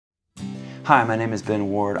Hi, my name is Ben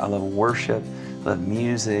Ward. I love worship, I love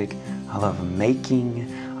music, I love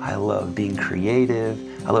making, I love being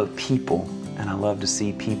creative, I love people, and I love to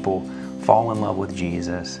see people fall in love with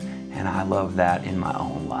Jesus, and I love that in my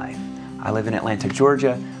own life. I live in Atlanta,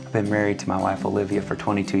 Georgia. I've been married to my wife Olivia for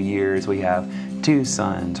 22 years. We have 2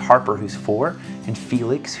 sons, Harper, who's 4, and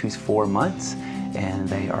Felix, who's 4 months, and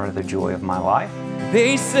they are the joy of my life.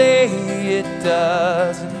 They say it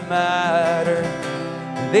doesn't matter.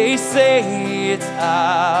 They say it's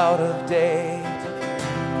out of date.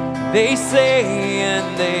 They say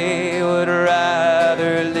and they would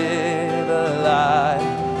rather live a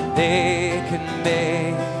life they can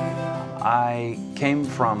make. I came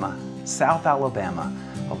from South Alabama,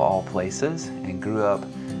 of all places, and grew up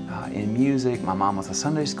in music. My mom was a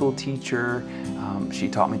Sunday school teacher. She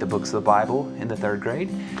taught me the books of the Bible in the 3rd grade.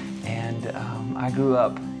 And I grew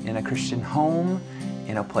up in a Christian home,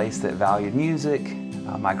 in a place that valued music.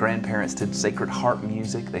 My grandparents did Sacred Heart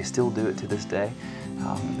music. They still do it to this day,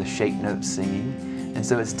 the shape note singing. And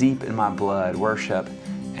so it's deep in my blood, worship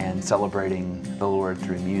and celebrating the Lord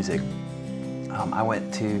through music. I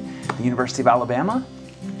went to the University of Alabama.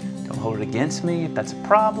 Don't hold it against me if that's a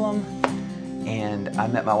problem. And I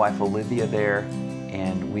met my wife Olivia there,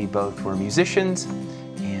 and we both were musicians.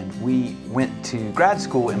 And we went to grad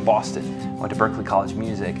school in Boston, went to Berklee College of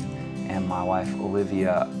Music, and my wife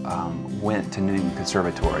Olivia went to New England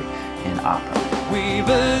Conservatory in opera. We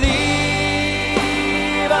believe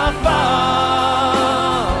our Father's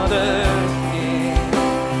here.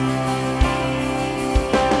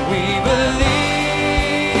 We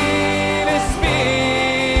believe His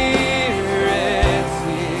Spirit's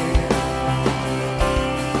here.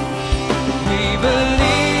 We believe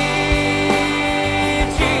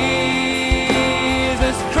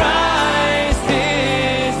Jesus Christ,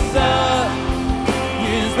 His Son,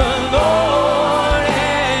 is the Lord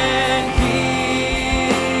and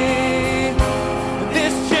King.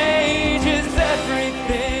 This changes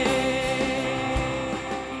everything.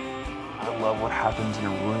 I love what happens in a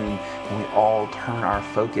room when we all turn our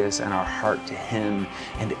focus and our heart to Him,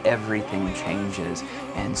 and everything changes,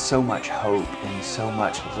 and so much hope and so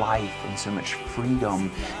much life and so much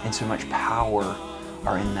freedom and so much power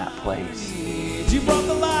are in that place. You brought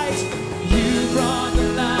the light, you brought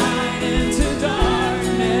the light into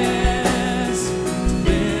darkness,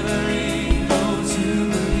 delivering those who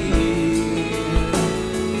believe.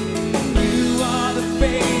 You are the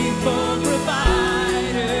faithful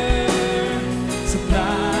provider,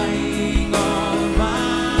 supplying all of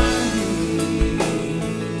my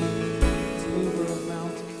needs. Over a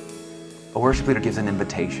mountain. A worship leader gives an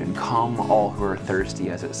invitation. Come all who are thirsty,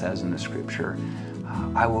 as it says in the scripture.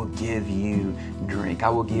 I will give you drink. I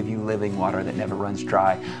will give you living water that never runs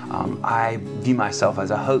dry. I view myself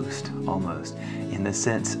as a host, almost, in the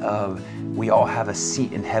sense of we all have a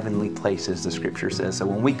seat in heavenly places, the scripture says. So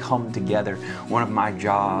when we come together, one of my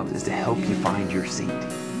jobs is to help you find your seat.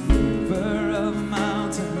 Mover of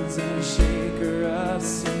mountains and shaker of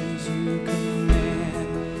seas, you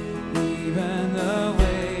command even the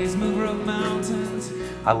waves. Mover of mountains.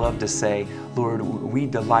 I love to say, Lord, we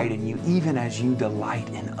delight in you even as you delight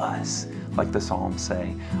in us, like the Psalms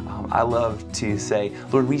say. I love to say,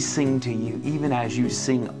 Lord, we sing to you even as you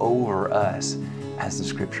sing over us, as the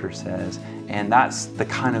scripture says. And that's the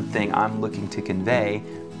kind of thing I'm looking to convey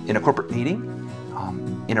in a corporate meeting,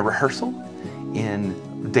 in a rehearsal, in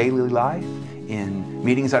daily life, in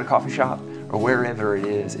meetings at a coffee shop, or wherever it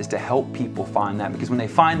is to help people find that. Because when they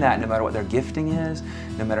find that, no matter what their gifting is,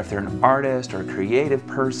 no matter if they're an artist or a creative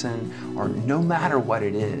person, or no matter what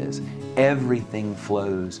it is, everything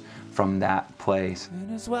flows from that place. And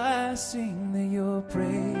that's why I sing that your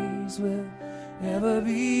praise will ever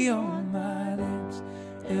be on my lips,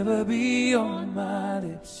 ever be on my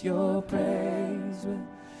lips. Your praise will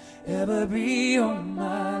ever be on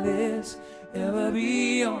my lips, ever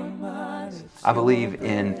be on my lips. I believe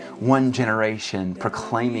in one generation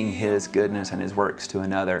proclaiming His goodness and His works to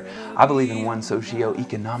another. I believe in one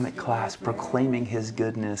socioeconomic class proclaiming His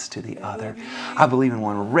goodness to the other. I believe in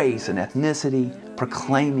one race and ethnicity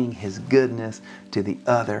proclaiming His goodness to the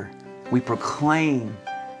other. We proclaim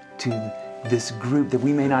to this group that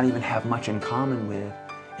we may not even have much in common with,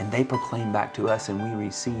 and they proclaim back to us, and we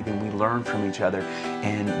receive and we learn from each other.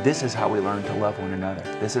 And this is how we learn to love one another.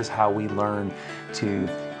 This is how we learn to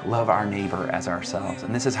love our neighbor as ourselves.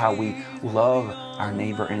 And this is how we love our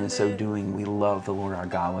neighbor, and in so doing, we love the Lord our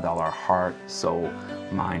God with all our heart, soul,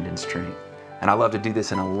 mind, and strength. And I love to do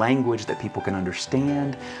this in a language that people can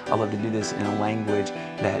understand. I love to do this in a language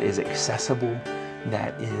that is accessible,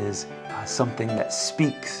 that is something that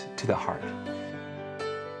speaks to the heart.